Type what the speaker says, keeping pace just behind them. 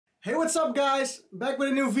Hey, what's up guys? Back with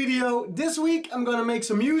a new video. This week I'm gonna make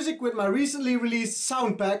some music with my recently released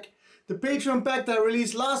sound pack, the Patreon pack that I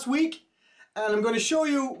released last week. And I'm gonna show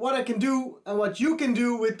you what I can do and what you can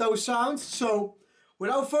do with those sounds. So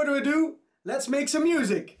without further ado, let's make some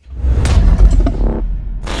music.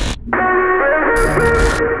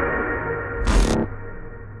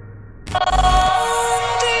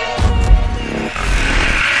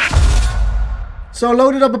 So I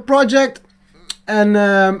loaded up a project. And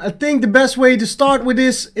I think the best way to start with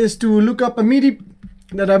this is to look up a MIDI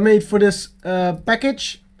that I made for this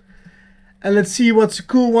package. And let's see what's a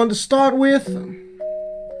cool one to start with.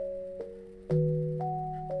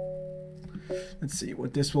 Let's see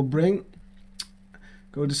what this will bring.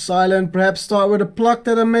 Go to silent, perhaps start with a plug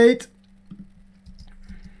that I made.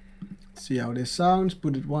 See how this sounds,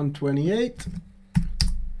 put it 128.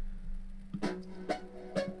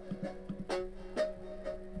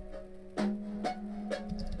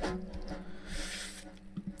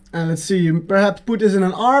 And let's see, perhaps put this in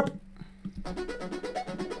an ARP.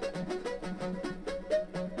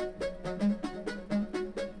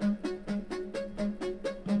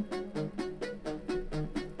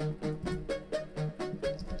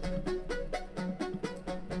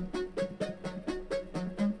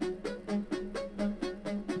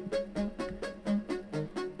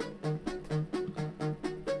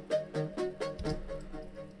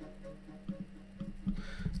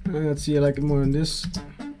 Let's see, I like it more than this.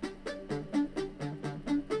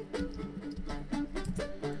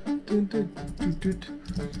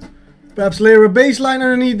 Perhaps layer a bass line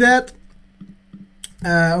underneath that.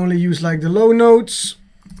 Only use like the low notes,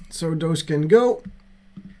 so those can go.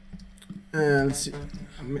 Let's see.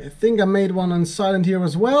 I think I made one on silent here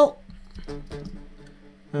as well.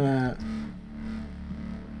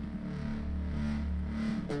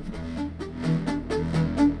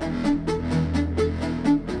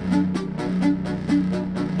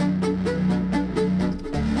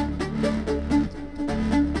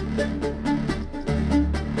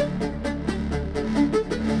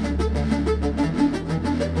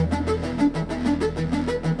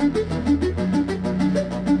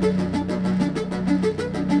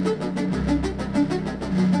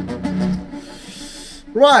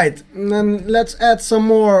 Right, and then let's add some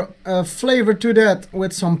more flavor to that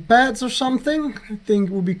with some pads or something. I think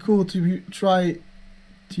it would be cool to try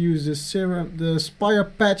to use the Spire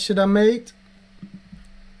patch that I made.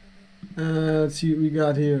 Let's see what we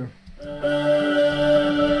got here.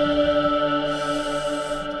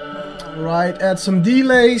 Right, add some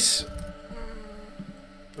delays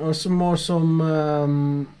or I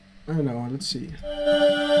don't know. Let's see.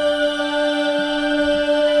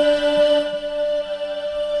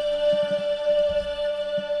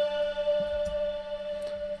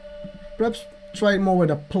 Perhaps try it more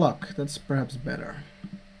with a pluck, that's perhaps better.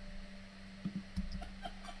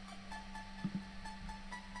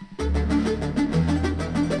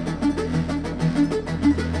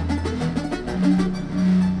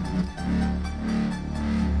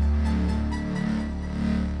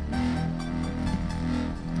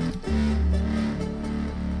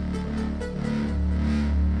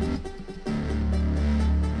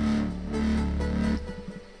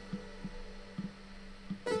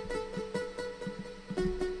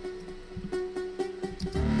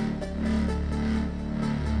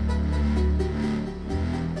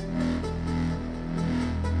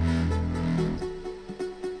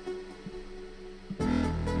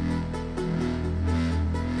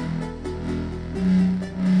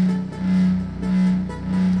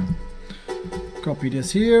 Copy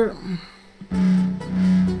this here. I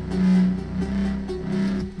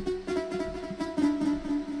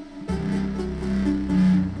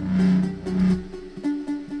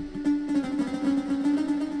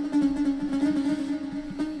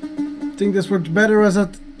think this works better as a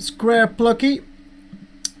square plucky.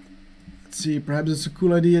 Let's see, perhaps it's a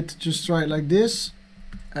cool idea to just try it like this.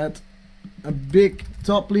 Add a big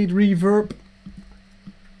top lead reverb.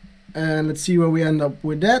 And let's see where we end up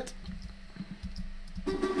with that.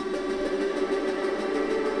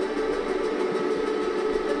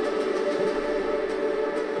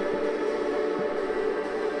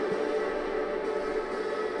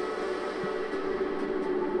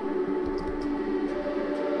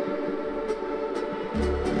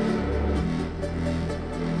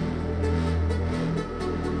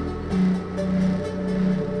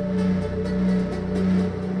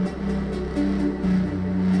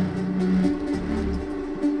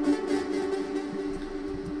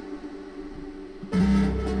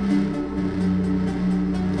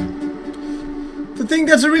 I think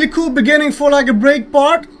that's a really cool beginning for like a break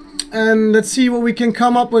part. and let's see what we can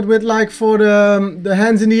come up with like for the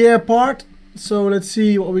hands in the air part. So let's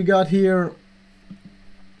see what we got here.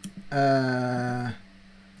 I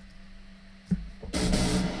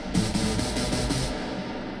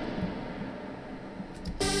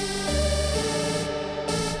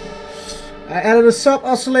added a sub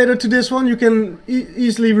oscillator to this one. You can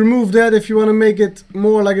easily remove that if you want to make it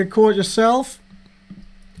more like a chord yourself.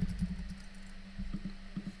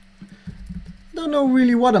 Don't know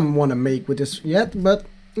really what I want to make with this yet, but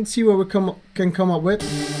let's see what we can come up with.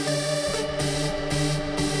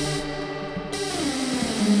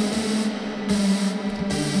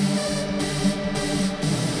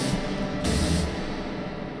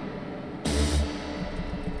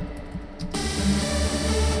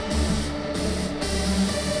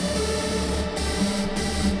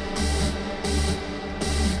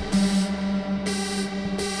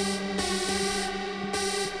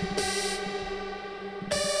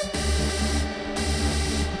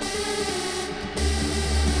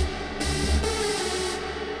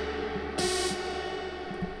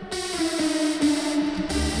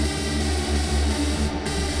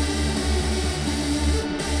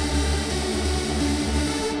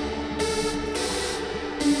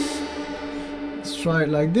 Try it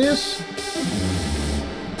like this.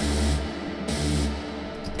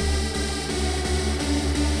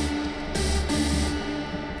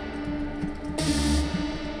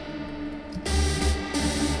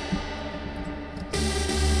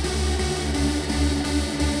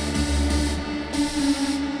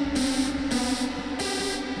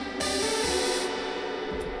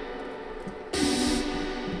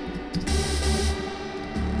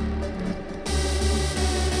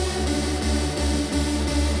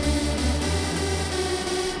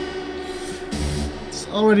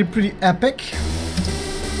 Already pretty epic.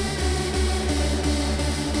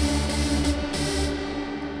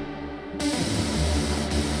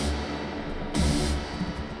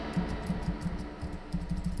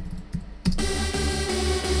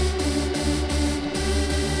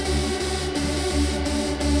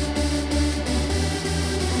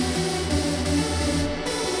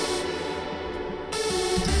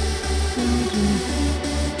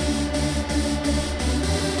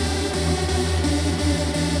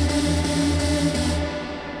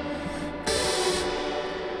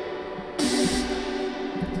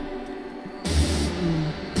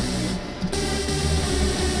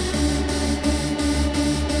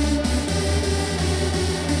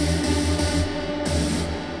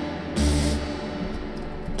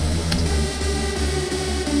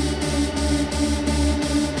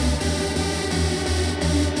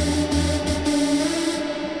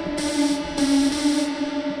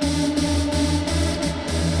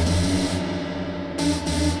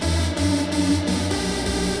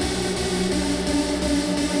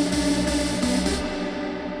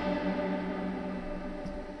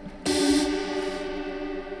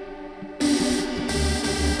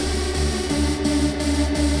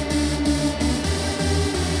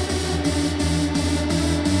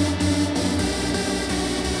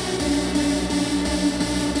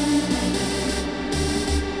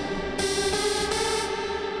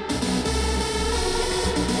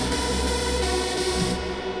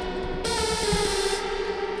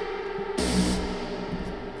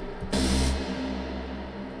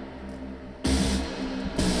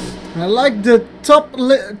 I like the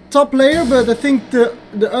top layer, but I think the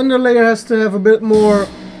under layer has to have a bit more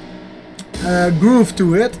groove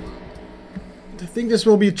to it. I think this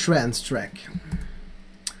will be a trance track.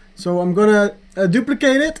 So I'm gonna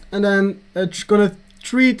duplicate it, and then gonna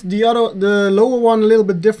treat the lower one a little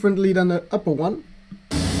bit differently than the upper one.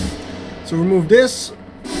 So remove this,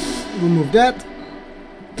 remove that.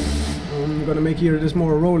 I'm gonna make here this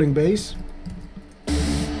more rolling bass.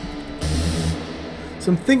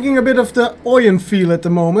 So I'm thinking a bit of the Oyen feel at the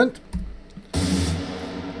moment.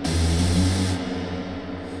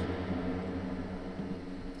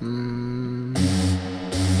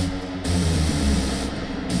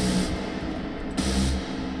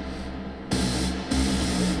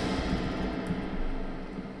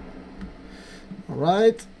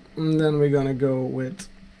 Alright, and then we're gonna go with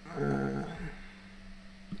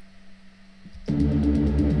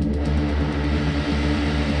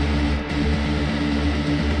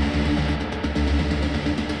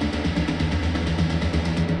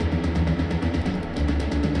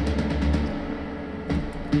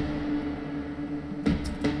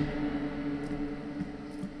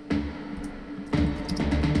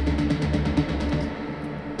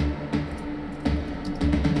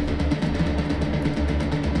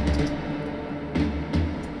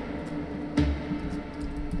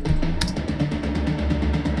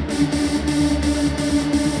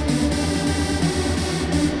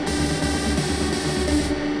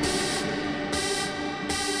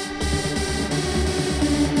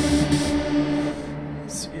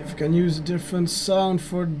can use a different sound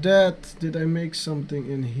for that. Did I make something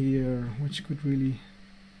in here which could really...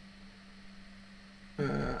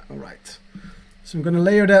 alright. So I'm gonna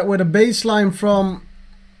layer that with a bass line from...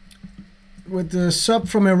 with the sub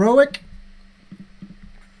from Heroic.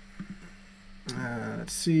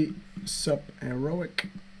 Let's see, sub Heroic.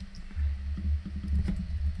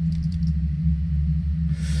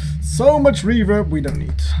 So much reverb we don't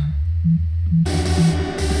need.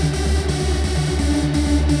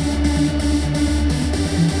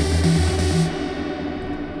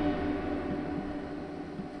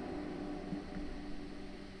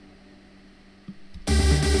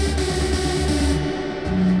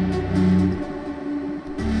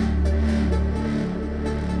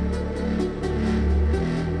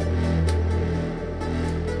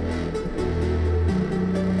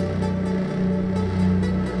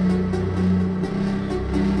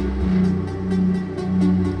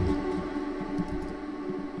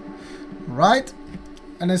 Right,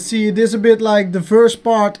 and I see this a bit like the verse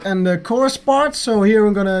part and the chorus part, so here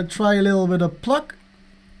I'm gonna try a little bit of pluck.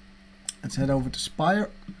 Let's head over to Spire.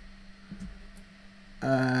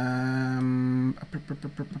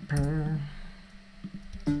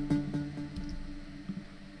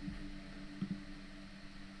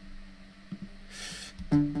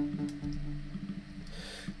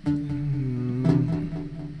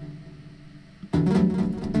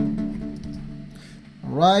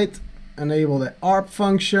 Right. Enable the ARP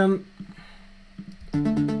function,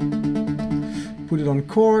 put it on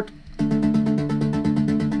chord,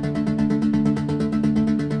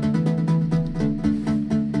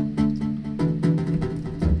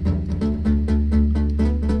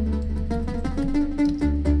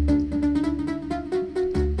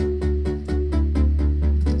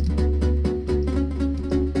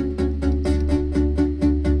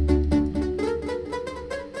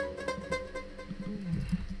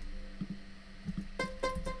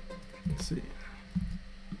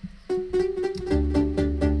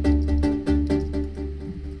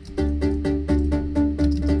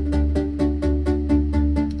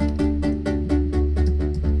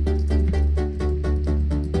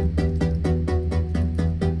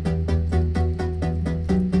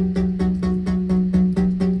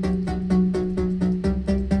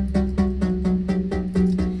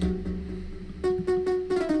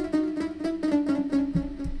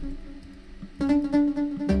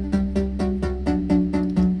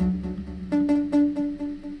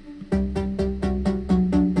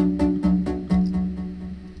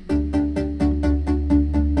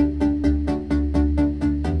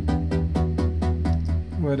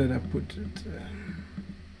 Where did I put it?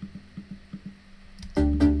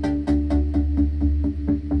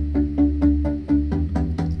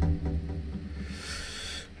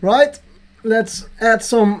 Right, let's add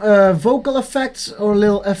some vocal effects or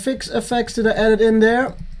little FX effects that I added in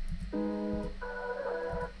there.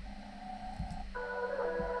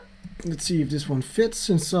 Let's see if this one fits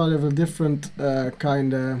inside of a different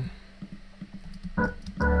kind of...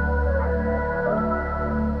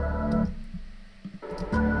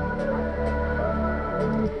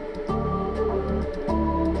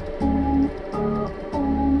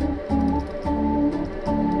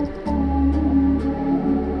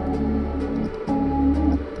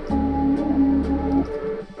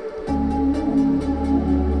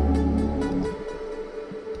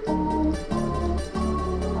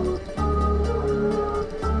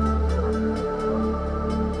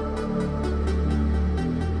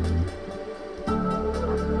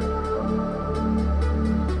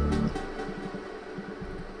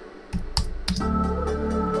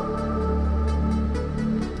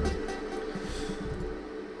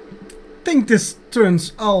 I think this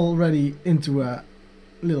turns already into a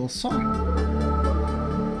little song.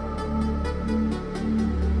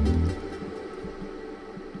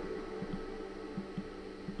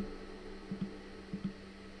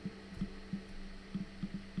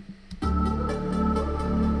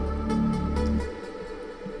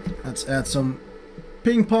 Let's add some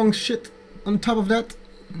ping pong shit on top of that.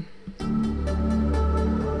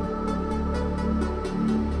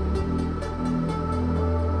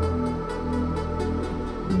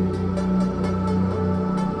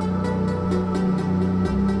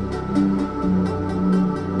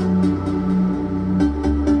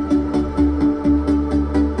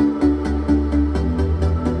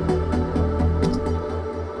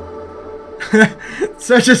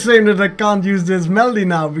 Such a shame that I can't use this melody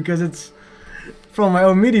now because it's from my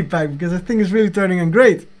own MIDI pack, because I think it's really turning in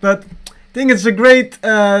great. But I think it's a great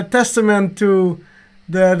testament to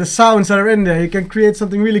the sounds that are in there. You can create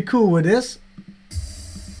something really cool with this.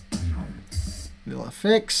 Little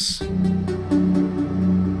effects.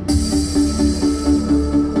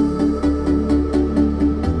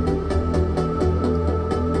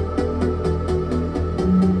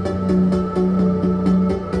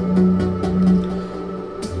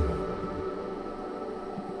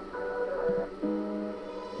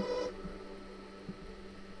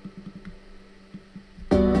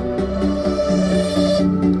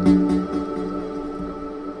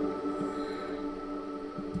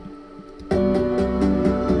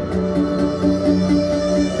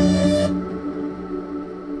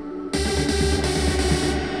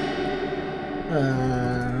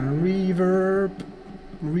 reverb,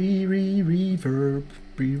 reverb,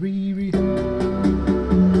 re.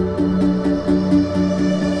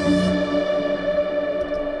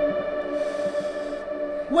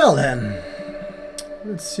 Well then,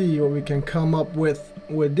 let's see what we can come up with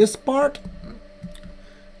this part.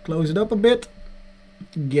 Close it up a bit.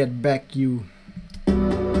 Get back you. We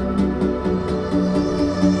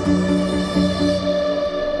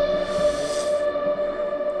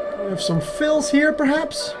have some fills here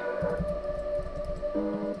perhaps.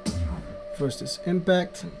 First is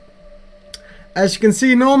impact. As you can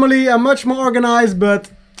see, normally I'm much more organized, but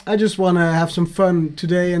I just want to have some fun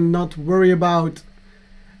today and not worry about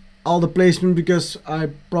all the placement, because I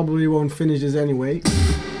probably won't finish this anyway.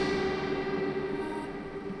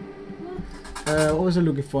 What was I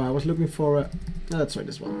looking for? I was looking for a... No, that's right,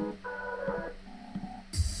 this one.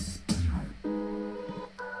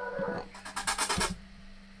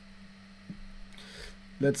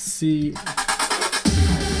 Let's see.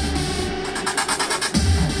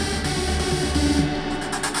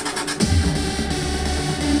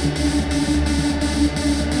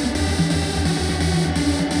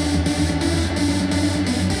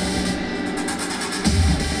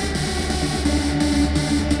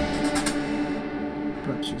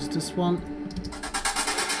 This one.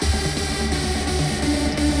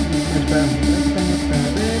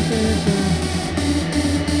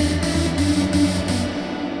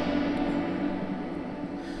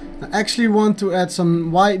 I actually want to add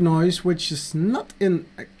some white noise, which is not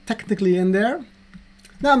technically in there.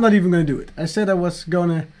 No, I'm not even going to do it. I said I was going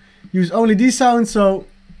to use only these sounds, so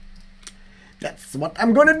that's what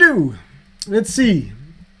I'm going to do. Let's see.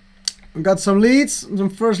 We got some leads, some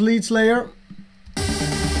first leads layer.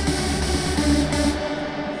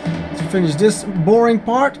 Finish this boring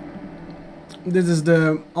part. This is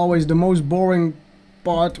always the most boring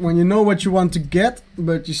part, when you know what you want to get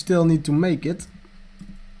but you still need to make it.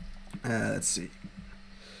 Let's see.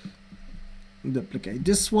 Duplicate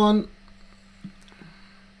this one.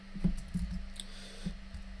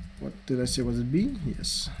 What did I say? Was it B?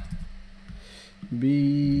 Yes.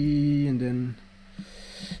 B and then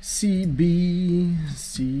CB,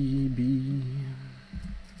 CB.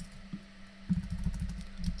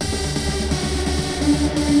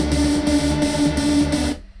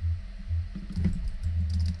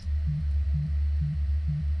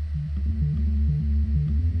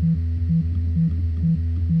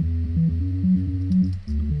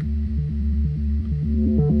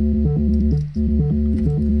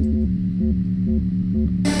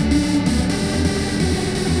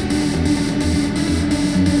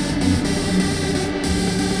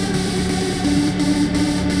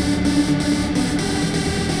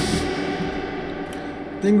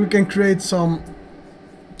 I think we can create some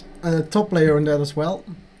top layer on that as well.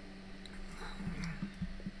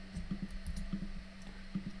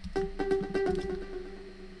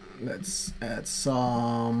 Let's add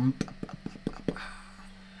some.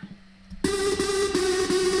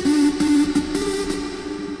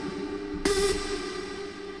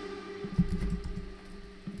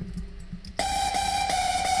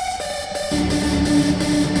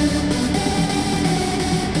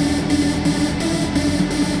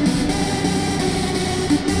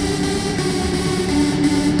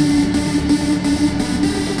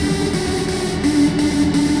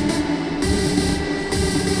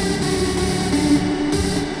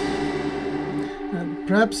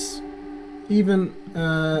 Perhaps even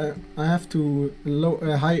I have to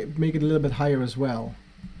make it a little bit higher as well.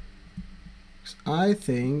 I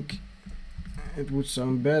think it would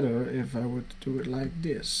sound better if I would do it like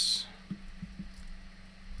this.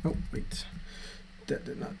 Oh wait, that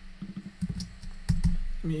did not.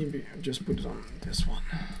 Maybe I'll just put it on this one.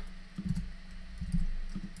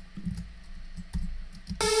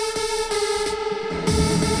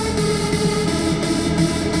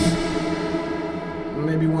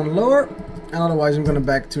 Maybe one lower, and otherwise I'm gonna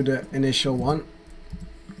back to the initial one,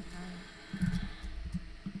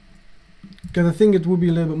 because I think it would be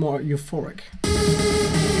a little bit more euphoric.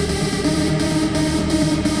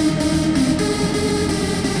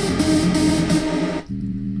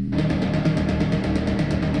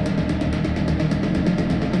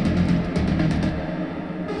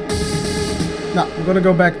 Now I'm gonna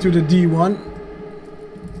go back to the D1.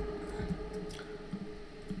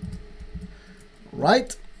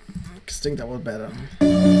 Right? I think that was better.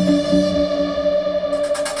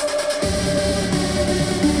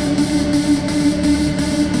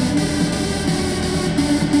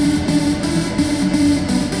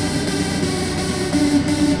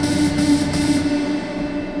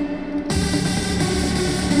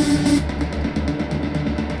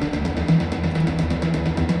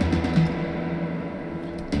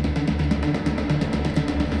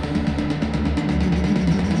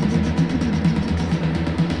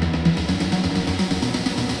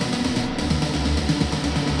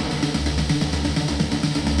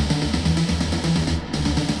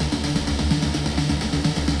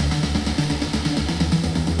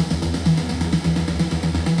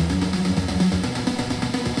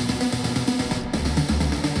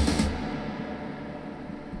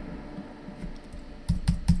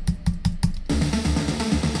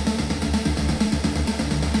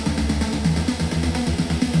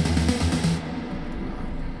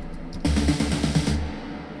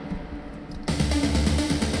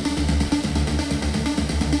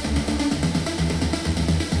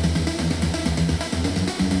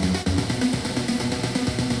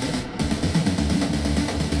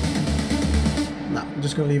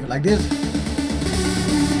 just gonna leave it like this.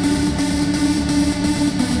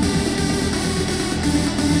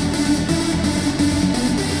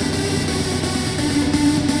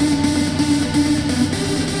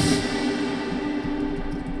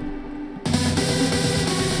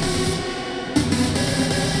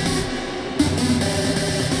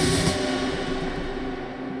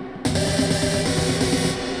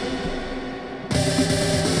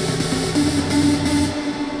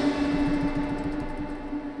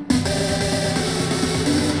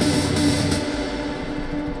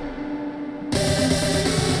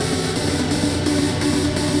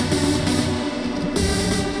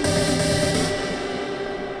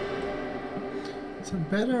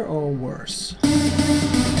 Better or worse?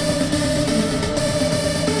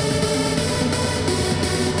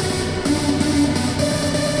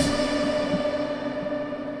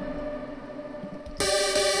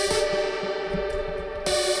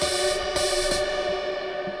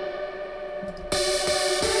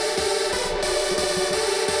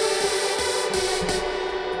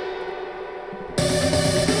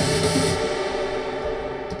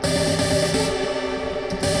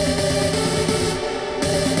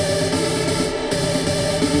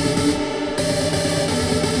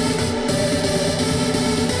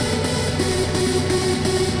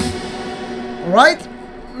 Right,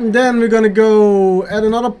 then we're gonna go add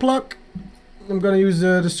another plug. I'm gonna use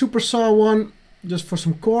the super saw one just for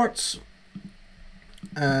some chords.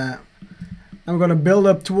 I'm gonna build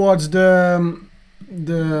up towards basically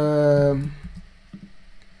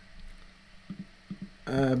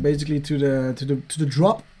to the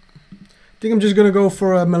drop. I think I'm just gonna go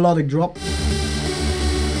for a melodic drop.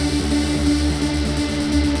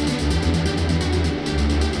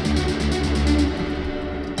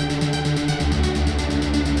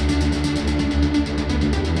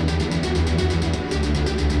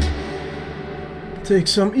 Take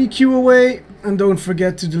some EQ away and don't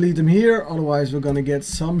forget to delete them here, otherwise we're gonna get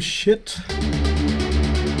some shit.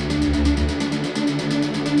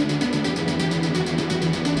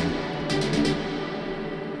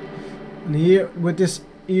 And here with this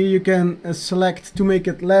here you can select to make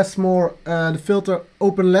it less more the filter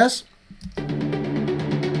open less.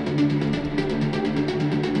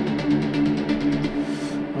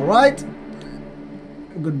 Alright,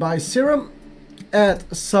 goodbye serum. Add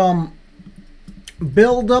some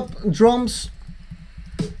build up drums.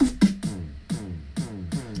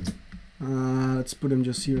 Let's put them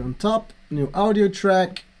just here on top. New audio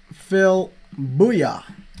track, fill, booyah.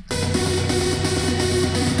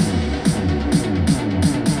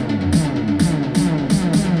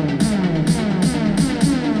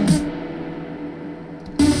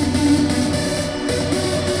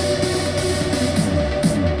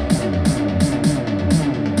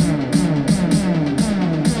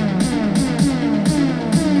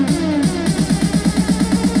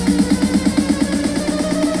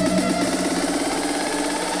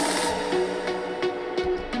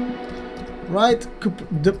 Right,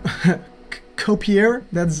 copier,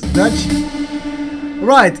 that's Dutch.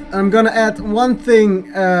 Right, I'm gonna add one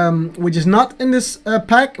thing which is not in this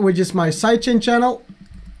pack, which is my sidechain channel.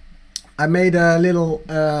 I made a little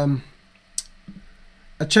a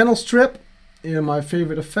channel strip in my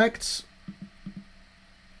favorite effects.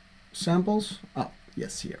 Samples, oh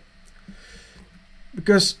yes, here.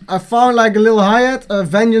 Because I found like a little hi-hat, a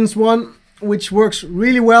Vengeance one, which works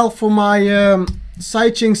really well for my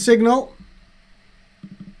sidechain signal.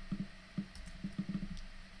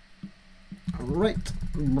 Right.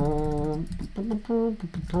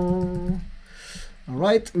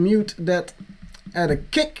 Alright, mute that. Add a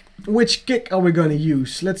kick. Which kick are we gonna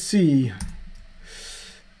use? Let's see.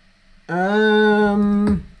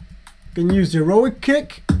 Can use the heroic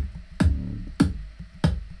kick.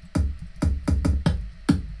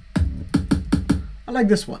 I like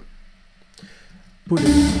this one. Put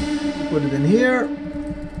it in here.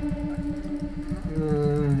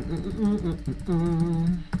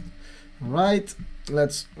 Right,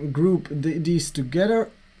 let's group these together.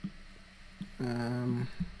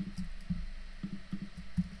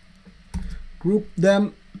 Group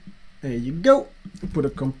them. There you go. Put a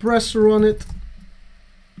compressor on it.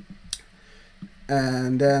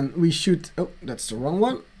 And then we should... Oh, that's the wrong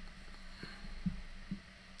one.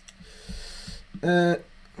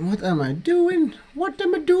 What am I doing? What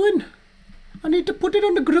am I doing? I need to put it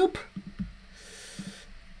on the group.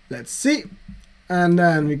 Let's see. And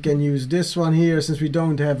then we can use this one here since we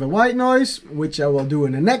don't have a white noise, which I will do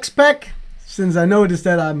in the next pack, since I noticed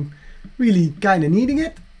that I'm really kind of needing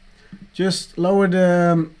it. Just lower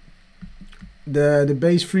the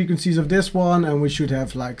bass frequencies of this one and we should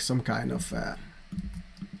have like some kind of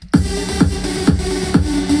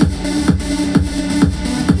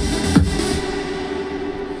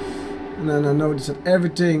And then I notice that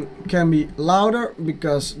everything can be louder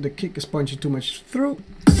because the kick is punching too much through.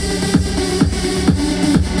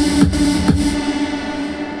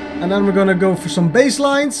 And then we're gonna go for some bass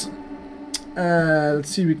lines. Let's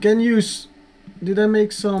see, we can use... Did I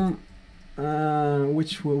make some...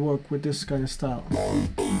 which will work with this kind of style?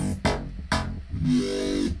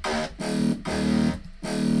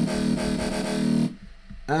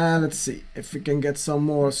 Let's see if we can get some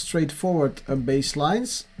more straightforward bass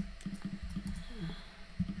lines.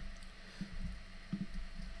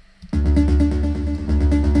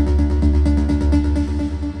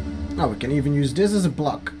 Oh, we can even use this as a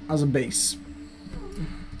block, as a bass.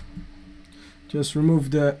 Just remove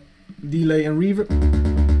the delay and reverb.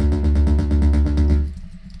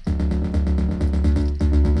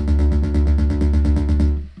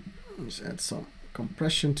 Just add some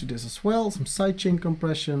compression to this as well, some sidechain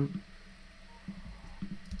compression.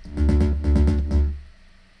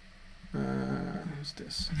 Who's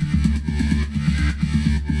this?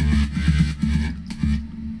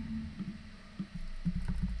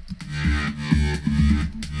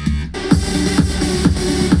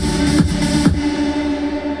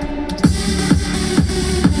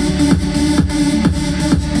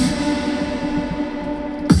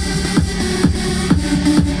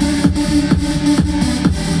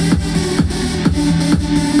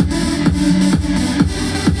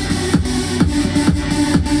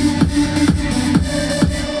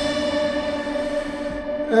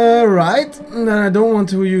 Right, and then I don't want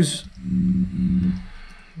to use... I'm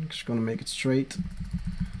just gonna make it straight.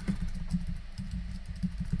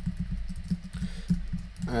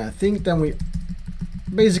 I think then we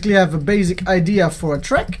basically have a basic idea for a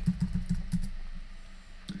track.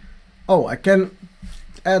 Oh, I can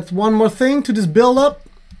add one more thing to this build-up.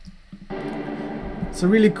 It's a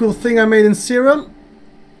really cool thing I made in Serum,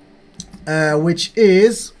 which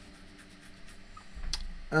is...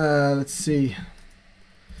 let's see...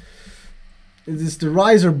 It is the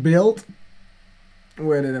riser build.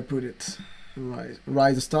 Where did I put it?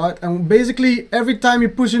 Riser start. And basically every time you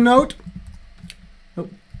push a note,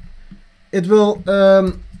 it will...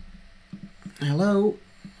 hello?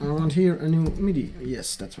 I want here a new MIDI.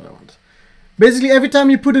 Yes, that's what I want. Basically every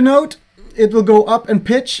time you put a note, it will go up and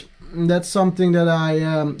pitch. And that's something that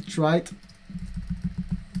I tried.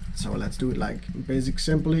 So let's do it like basic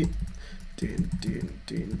simply.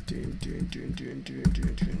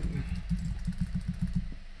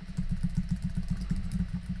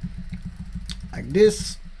 Like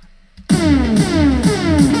this.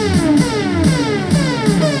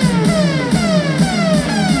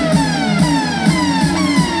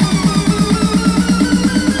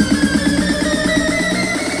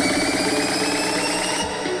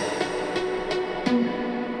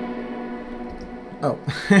 Oh.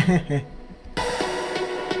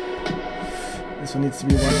 This one needs to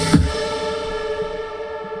be one.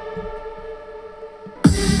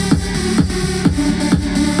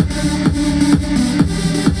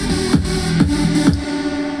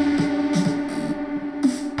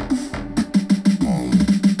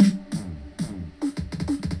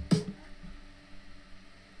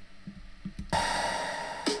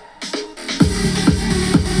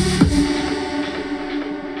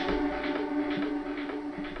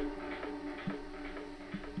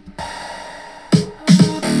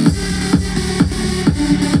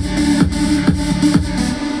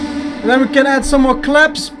 Then we can add some more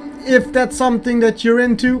claps if that's something that you're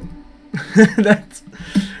into. That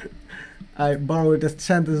I borrowed that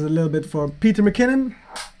sentence a little bit for Peter McKinnon.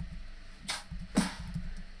 You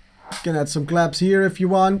can add some claps here if you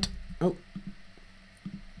want. Oh,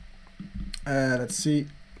 let's see.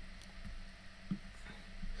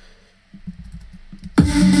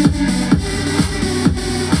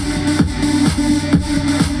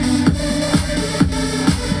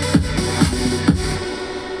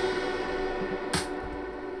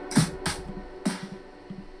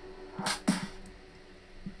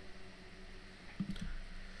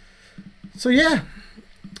 So yeah,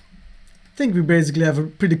 I think we basically have a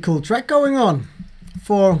pretty cool track going on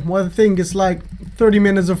for what I think is like 30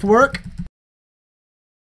 minutes of work.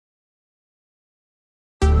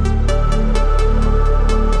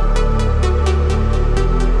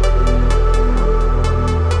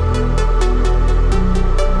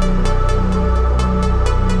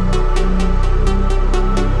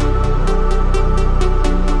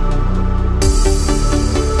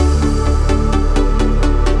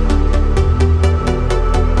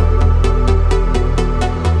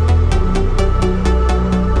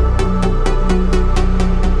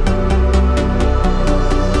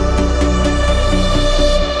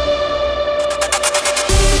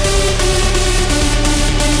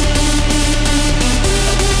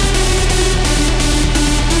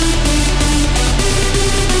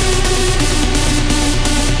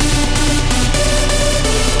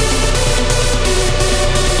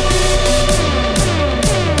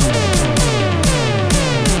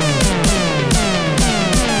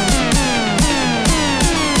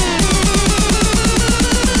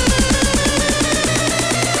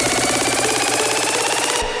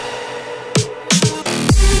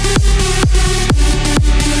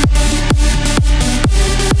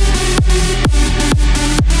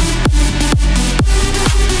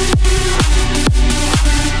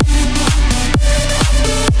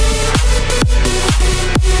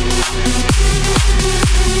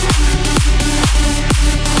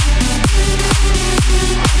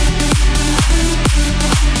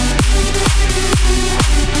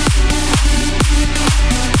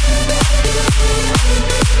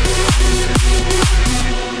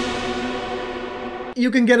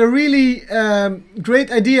 you can get a really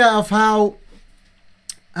great idea of how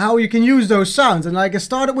you can use those sounds. And like I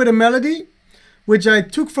started with a melody, which I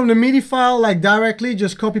took from the MIDI file like directly,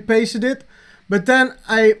 just copy pasted it. But then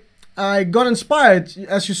I got inspired,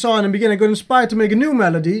 as you saw in the beginning, I got inspired to make a new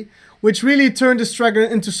melody, which really turned this track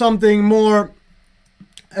into something more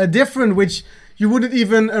different, which you wouldn't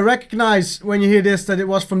even recognize when you hear this, that it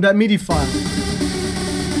was from that MIDI file.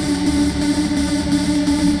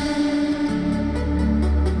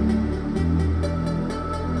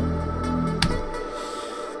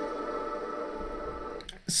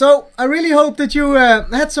 So I really hope that you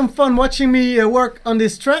had some fun watching me work on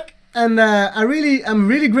this track. And I'm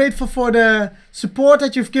really grateful for the support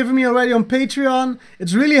that you've given me already on Patreon.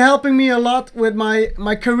 It's really helping me a lot with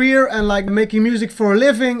my career and like making music for a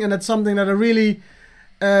living, and that's something that I really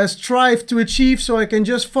strive to achieve, so I can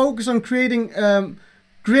just focus on creating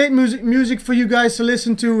great music for you guys to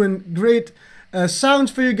listen to, and great sounds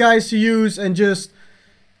for you guys to use, and just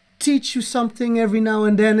teach you something every now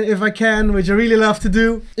and then if I can, which I really love to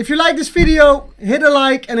do. If you like this video, hit a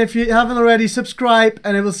like, and if you haven't already, subscribe,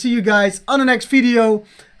 and I will see you guys on the next video.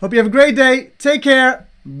 Hope you have a great day. Take care.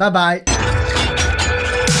 Bye bye.